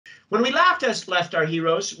When we left our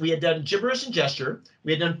heroes, we had done gibberish and gesture.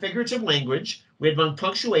 We had done figurative language. We had done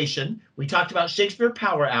punctuation. We talked about Shakespeare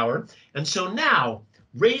Power Hour. And so now,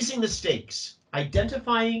 raising the stakes,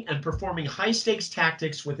 identifying and performing high stakes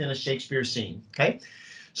tactics within a Shakespeare scene. Okay,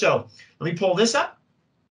 so let me pull this up.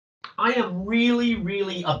 I am really,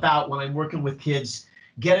 really about, when I'm working with kids,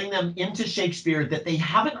 getting them into Shakespeare that they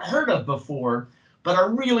haven't heard of before, but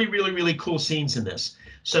are really, really, really cool scenes in this.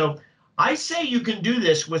 So I say you can do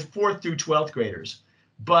this with 4th through 12th graders,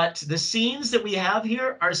 but the scenes that we have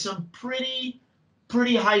here are some pretty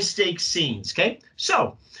high stakes scenes. Okay,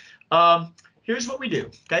 so here's what we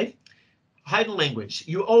do. Okay, hidden language.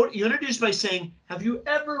 You introduce by saying, have you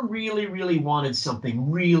ever really, really wanted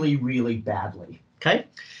something really, really badly? Okay,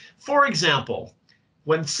 for example,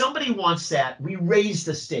 when somebody wants that, we raise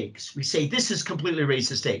the stakes. We say, this is completely raise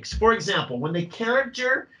the stakes. For example, when the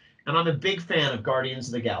character, and I'm a big fan of Guardians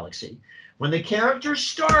of the Galaxy, when the character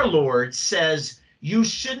Star-Lord says, you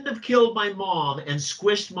shouldn't have killed my mom and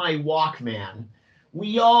squished my Walkman,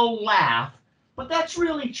 we all laugh, but that's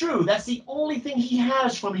really true. That's the only thing he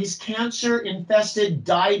has from his cancer-infested,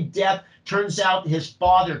 died death. Turns out his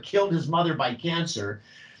father killed his mother by cancer.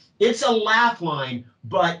 It's a laugh line,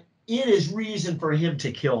 but it is reason for him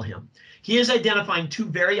to kill him. He is identifying 2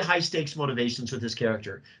 very high stakes motivations with his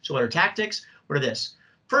character. So what are tactics? What are this?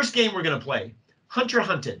 First game we're going to play, Hunter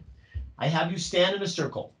Hunted. I have you stand in a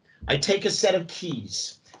circle. I take a set of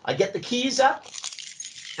keys. I get the keys up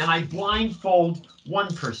and I blindfold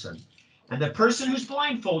one person. And the person who's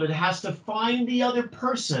blindfolded has to find the other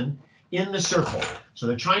person in the circle. So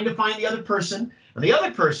they're trying to find the other person, and the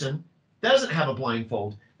other person doesn't have a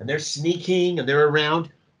blindfold, and they're sneaking and they're around.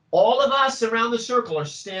 All of us around the circle are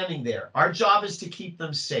standing there. Our job is to keep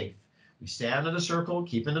them safe. We stand in a circle,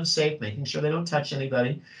 keeping them safe, making sure they don't touch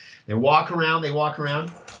anybody. They walk around, they walk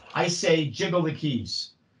around. I say, jiggle the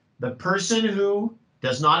keys. The person who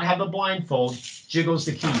does not have a blindfold jiggles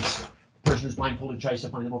the keys. The person who's blindfolded tries to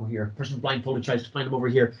find them over here. The person who's blindfolded tries to find them over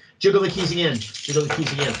here. Jiggle the keys again, jiggle the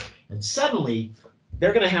keys again. And suddenly,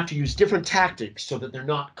 they're going to have to use different tactics so that they're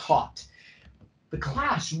not caught. The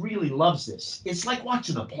class really loves this. It's like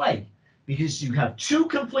watching a play because you have 2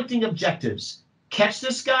 conflicting objectives. Catch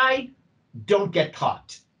this guy, don't get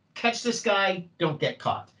caught. Catch this guy, don't get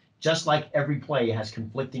caught. Just like every play has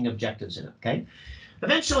conflicting objectives in it, okay?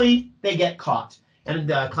 Eventually, they get caught. And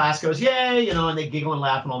the class goes, yay, and they giggle and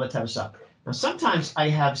laugh and all that type of stuff. Now, sometimes I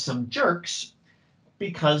have some jerks,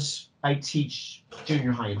 because I teach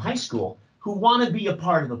junior high and high school, who want to be a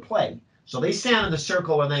part of the play. So they stand in the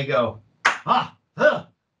circle and they go,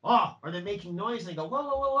 or they're making noise and they go, whoa,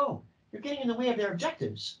 whoa, whoa, whoa. You're getting in the way of their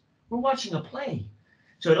objectives. We're watching a play.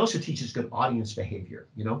 So it also teaches good audience behavior.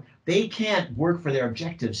 They can't work for their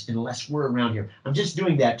objectives unless we're around here. I'm just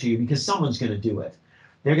doing that to you because someone's going to do it.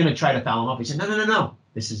 They're going to try to foul them up. He said, no, no, no, no.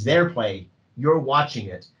 This is their play. You're watching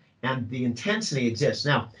it. And the intensity exists.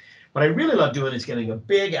 Now, what I really love doing is getting a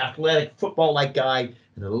big, athletic, football-like guy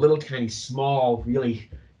and a little tiny, small, really,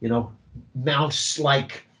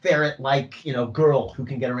 mouse-like, ferret-like, girl who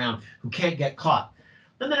can get around, who can't get caught.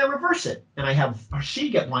 And then I reverse it, and I have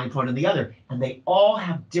she get blindfolded and the other. And they all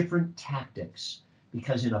have different tactics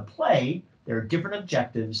because in a play, there are different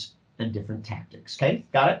objectives and different tactics. Okay,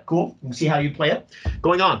 got it? Cool. You can see how you play it.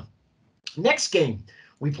 Going on. Next game,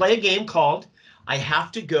 we play a game called I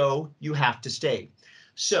Have to Go, You Have to Stay.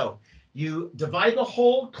 So you divide the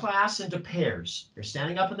whole class into pairs. They're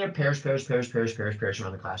standing up in their pairs around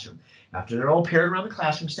the classroom. After they're all paired around the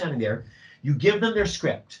classroom standing there, you give them their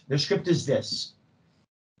script. Their script is this: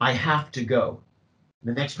 I have to go.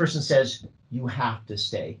 The next person says, you have to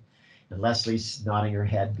stay. And Leslie's nodding her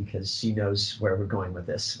head because she knows where we're going with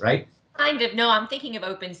this, right? Kind of. No, I'm thinking of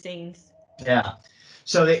open scenes. Yeah.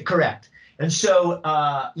 So correct. And so,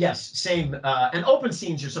 yes, same. And open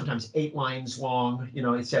scenes are sometimes 8 lines long,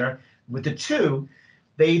 et cetera. With the 2,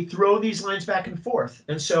 they throw these lines back and forth.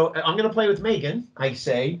 And so I'm going to play with Megan. I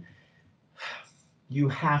say, you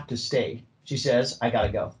have to stay. She says, I got to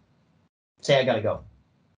go. Say, I got to go.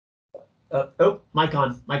 Mic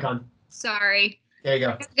on. Sorry. There you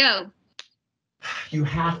go. Go. You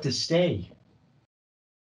have to stay.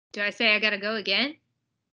 Do I say I gotta go again?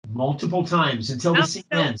 Multiple times until the scene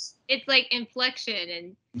ends. It's like inflection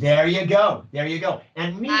and. There you go.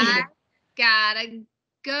 And me. I gotta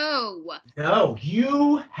go. No,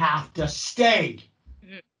 you have to stay.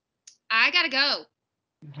 I gotta go.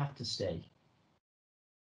 You have to stay.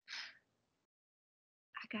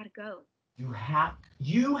 I gotta go. You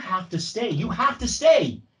have to stay. You have to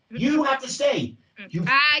stay. You have to stay.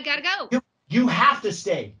 I gotta go. You have to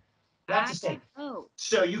stay. You have to stay. Oh.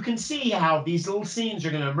 So you can see how these little scenes are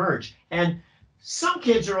going to emerge. And Some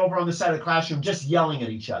kids are over on the side of the classroom just yelling at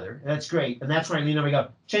each other. That's great. And that's when I lean over and go,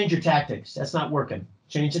 change your tactics. That's not working.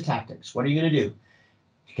 Change the tactics. What are you going to do?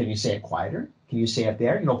 Can you say it quieter? Can you say it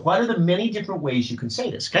there? You know, what are the many different ways you can say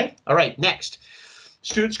this? Okay. All right. Next.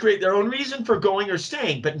 Students create their own reason for going or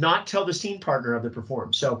staying, but not tell the scene partner of the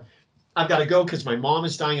perform. So I've got to go because my mom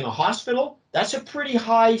is dying in a hospital. That's a pretty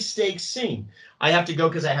high stakes scene. I have to go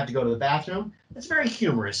because I have to go to the bathroom. That's a very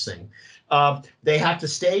humorous thing. They have to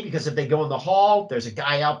stay because if they go in the hall, there's a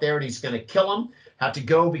guy out there and he's going to kill them. Have to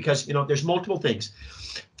go because, you know, there's multiple things.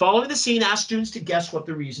 Following the scene, ask students to guess what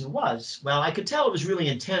the reason was. Well, I could tell it was really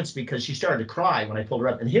intense because she started to cry when I pulled her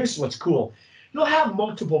up. And here's what's cool. You'll have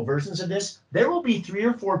multiple versions of this. There will be 3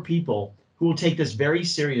 or 4 people who will take this very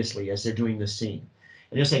seriously as they're doing this scene.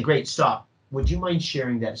 And you'll say, great, stop. Would you mind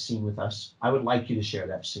sharing that scene with us? I would like you to share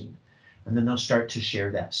that scene. And then they'll start to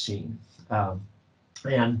share that scene.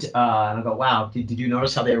 And I'll go, wow, did you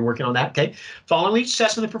notice how they were working on that? Okay. Following each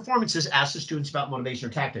assessment of performances, ask the students about motivation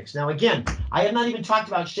or tactics. Now, again, I have not even talked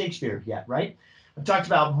about Shakespeare yet, right? I've talked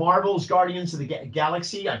about Marvel's Guardians of the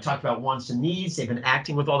Galaxy. I've talked about wants and needs. They've been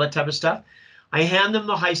acting with all that type of stuff. I hand them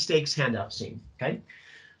the high stakes handout scene. Okay.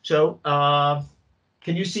 So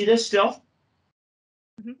can you see this still?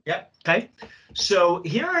 Mm-hmm. Yep. Okay. So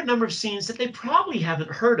here are a number of scenes that they probably haven't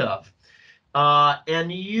heard of.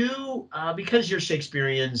 And you, because you're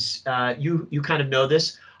Shakespeareans, you kind of know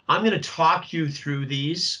this. I'm going to talk you through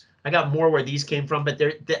these. I got more where these came from, but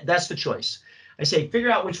that's the choice. I say, figure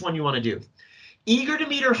out which one you want to do. Eager to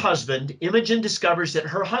meet her husband, Imogen discovers that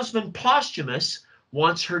her husband, Posthumus,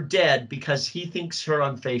 wants her dead because he thinks her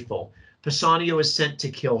unfaithful. Pisanio is sent to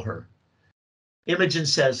kill her. Imogen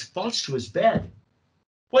says, false to his bed.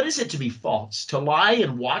 What is it to be false? To lie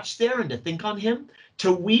and watch there and to think on him?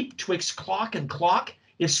 To weep twixt clock and clock,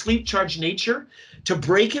 if sleep charge nature? To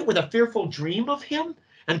break it with a fearful dream of him?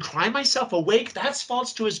 And cry myself awake? That's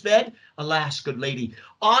false to his bed? Alas, good lady,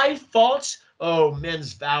 I false? Oh,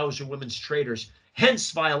 men's vows are women's traitors.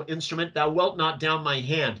 Hence, vile instrument, thou wilt not down my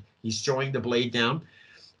hand. He's throwing the blade down.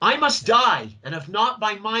 I must die, and if not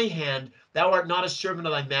by my hand, thou art not a servant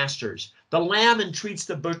of thy master's. The lamb entreats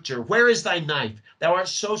the butcher. Where is thy knife? Thou art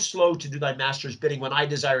so slow to do thy master's bidding when I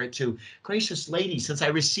desire it too. Gracious lady, since I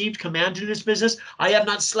received command to do this business, I have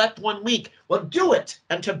not slept 1 week. Well, do it,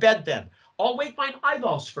 and to bed then. I'll wake mine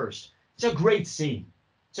eyeballs first. It's a great scene.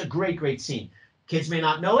 It's a great, great scene. Kids may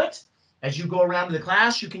not know it. As you go around in the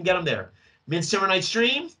class, you can get them there. Midsummer Night's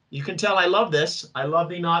Dream, you can tell I love this. I love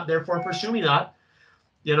thee not, therefore pursue me not.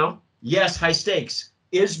 You know, yes, high stakes.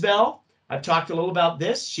 Isabel, I've talked a little about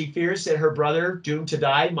this. She fears that her brother, doomed to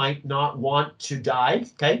die, might not want to die.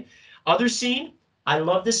 Okay. Other scene, I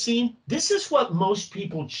love this scene. This is what most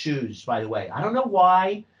people choose, by the way. I don't know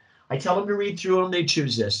why. I tell them to read through them. They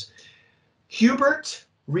choose this. Hubert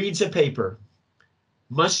reads a paper.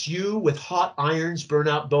 Must you with hot irons burn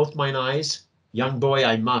out both mine eyes? Young boy,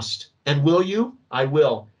 I must. And will you? I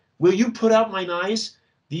will. Will you put out mine eyes?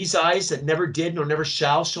 These eyes that never did nor never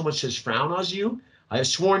shall so much as frown on you? I have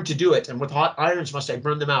sworn to do it, and with hot irons must I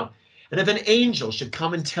burn them out. And if an angel should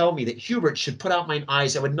come and tell me that Hubert should put out mine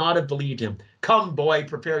eyes, I would not have believed him. Come, boy,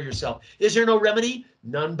 prepare yourself. Is there no remedy?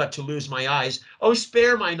 None but to lose my eyes. Oh,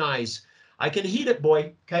 spare mine eyes. I can heat it,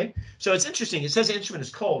 boy. Okay. So it's interesting. It says the instrument is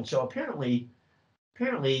cold. So apparently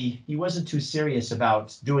he wasn't too serious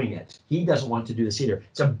about doing it. He doesn't want to do this either.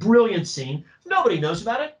 It's a brilliant scene. Nobody knows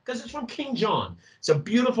about it because it's from King John. It's a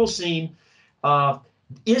beautiful scene.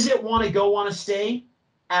 Is it want to go, want to stay?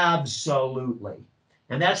 Absolutely.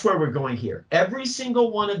 And that's where we're going here. Every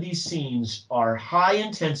single one of these scenes are high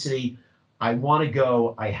intensity. I want to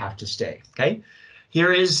go. I have to stay. Okay.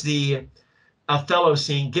 Here is the Othello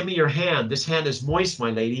scene. Give me your hand. This hand is moist, my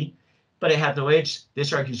lady, but it hath no edge.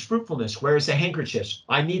 This argues fruitfulness. Where is the handkerchief?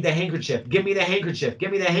 I need the handkerchief. Give me the handkerchief.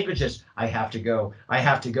 Give me the handkerchief. I have to go. I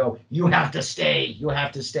have to go. You have to stay. You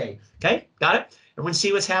have to stay. Okay, got it? Everyone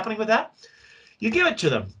see what's happening with that? You give it to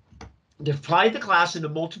them. Divide the class into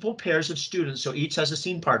multiple pairs of students so each has a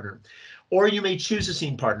scene partner. Or you may choose the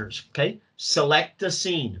scene partners. Okay, select a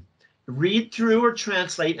scene. Read through or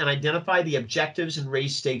translate and identify the objectives and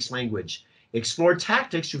raise stakes language. Explore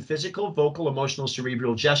tactics through physical, vocal, emotional,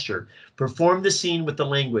 cerebral gesture. Perform the scene with the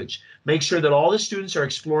language. Make sure that all the students are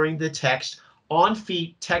exploring the text on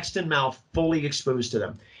feet, text and mouth, fully exposed to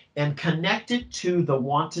them. And connect it to the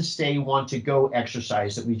want to stay, want to go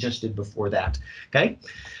exercise that we just did before that. Okay.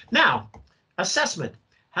 Now, assessment.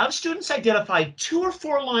 Have students identify 2 or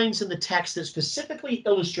 4 lines in the text that specifically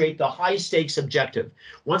illustrate the high stakes objective.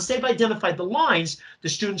 Once they've identified the lines, the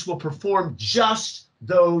students will perform just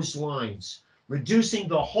those lines, reducing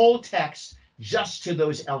the whole text just to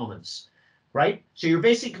those elements. right? So you're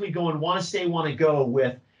basically going want to stay, want to go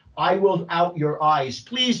with I will out your eyes.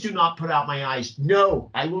 Please do not put out my eyes.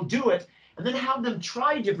 No, I will do it. And then have them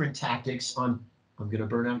try different tactics on I'm going to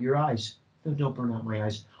burn out your eyes. No, don't burn out my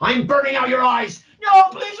eyes. I'm burning out your eyes. No,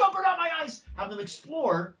 please don't burn out my eyes. Have them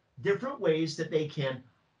explore different ways that they can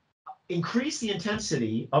increase the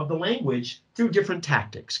intensity of the language through different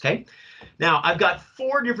tactics, okay? Now, I've got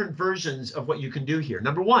 4 different versions of what you can do here.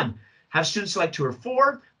 Number 1, have students select 2 or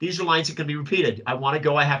 4. These are lines that can be repeated. I want to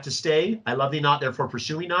go, I have to stay. I love thee not, therefore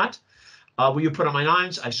pursue me not. Will you put on my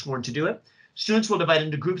eyes? I've sworn to do it. Students will divide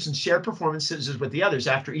into groups and share performances with the others.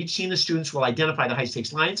 After each scene, the students will identify the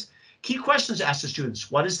high-stakes lines. Key questions asked the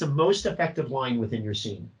students. What is the most effective line within your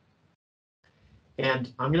scene?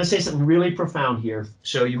 And I'm going to say something really profound here,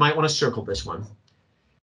 so you might want to circle this one.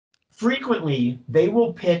 Frequently, they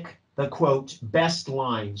will pick the, quote, best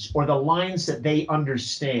lines or the lines that they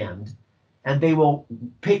understand, and they will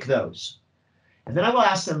pick those. And then I will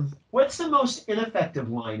ask them, what's the most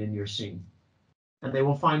ineffective line in your scene? And they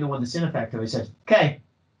will find the one that's ineffective. I said, okay,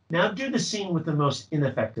 now do the scene with the most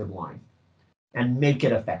ineffective line and make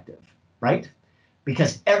it effective, right?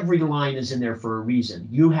 Because every line is in there for a reason.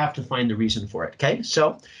 You have to find the reason for it, okay?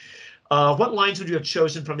 So what lines would you have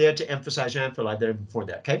chosen from there to emphasize or amplify there before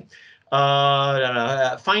that, okay?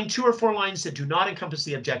 Find 2 or 4 lines that do not encompass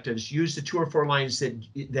the objectives. Use the 2 or 4 lines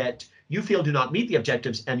that you feel do not meet the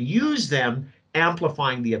objectives and use them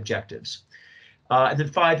amplifying the objectives. And then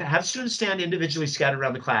 5, have students stand individually scattered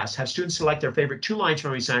around the class. Have students select their favorite 2 lines from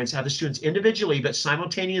every science. Have the students individually but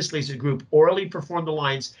simultaneously as a group orally perform the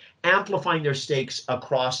lines, amplifying their stakes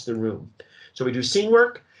across the room. So we do scene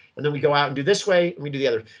work, and then we go out and do this way, and we do the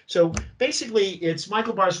other. So basically, it's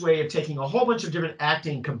Michael Barr's way of taking a whole bunch of different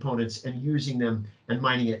acting components and using them and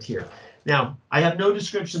mining it here. Now, I have no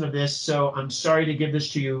description of this, so I'm sorry to give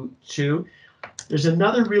this to you too. There's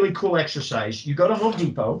another really cool exercise. You go to Home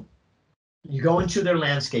Depot. You go into their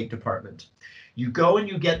landscape department. You go and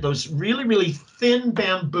you get those really, really thin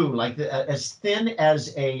bamboo, like as thin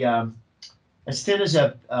as a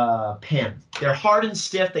pen. They're hard and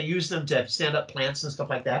stiff. They use them to stand up plants and stuff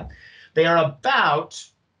like that. They are about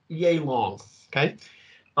yay long. Okay.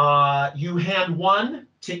 You hand one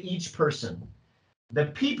to each person. The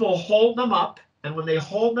people hold them up, and when they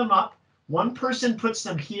hold them up, one person puts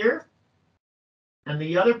them here, and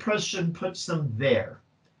the other person puts them there.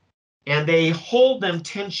 And they hold them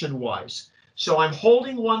tension-wise. So I'm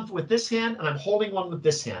holding one with this hand, and I'm holding one with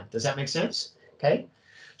this hand. Does that make sense? Okay.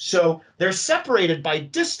 So they're separated by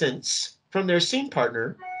distance from their scene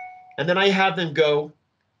partner, and then I have them go,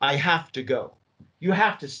 I have to go. You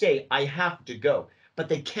have to stay, I have to go. But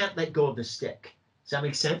they can't let go of the stick. Does that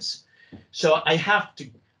make sense? So I have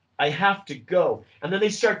to go. And then they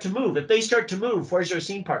start to move. If they start to move, where's their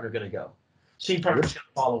scene partner going to go? Scene partner's going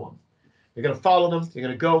to follow them. You're going to follow them. You're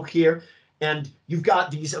going to go here. And you've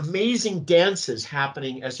got these amazing dances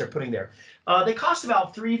happening as they're putting there. They cost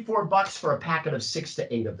about $3-4 for a packet of 6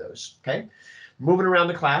 to 8 of those. Okay. Moving around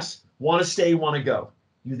the class. Want to stay, want to go.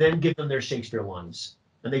 You then give them their Shakespeare lines.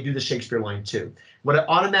 And they do the Shakespeare line too. What it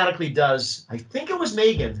automatically does, I think it was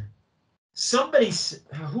Megan. Somebody,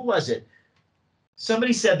 who was it?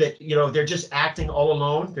 Somebody said that, you know, they're just acting all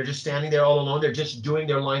alone. They're just standing there all alone. They're just doing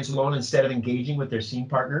their lines alone instead of engaging with their scene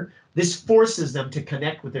partner. This forces them to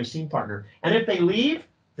connect with their scene partner. And if they leave,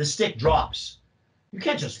 the stick drops. You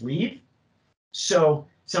can't just leave. So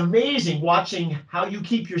it's amazing watching how you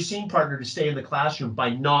keep your scene partner to stay in the classroom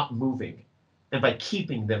by not moving and by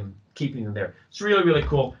keeping them there. It's really, really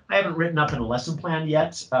cool. I haven't written up in a lesson plan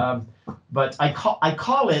yet, but I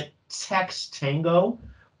call it text tango,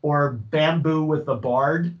 or bamboo with the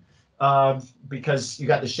bard, because you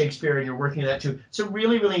got the Shakespeare and you're working on that too. It's a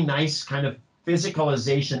really, really nice kind of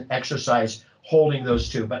physicalization exercise holding those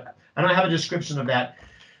two. But I don't have a description of that.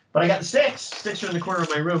 But I got the sticks. Sticks are in the corner of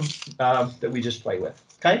my room that we just play with.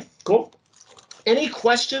 Okay, cool. Any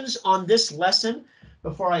questions on this lesson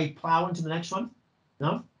before I plow into the next one?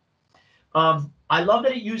 No? I love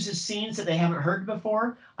that it uses scenes that they haven't heard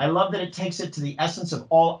before. I love that it takes it to the essence of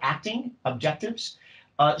all acting objectives.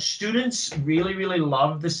 Students really, really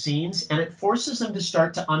love the scenes, and it forces them to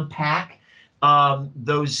start to unpack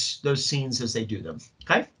those scenes as they do them.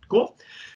 Okay, cool.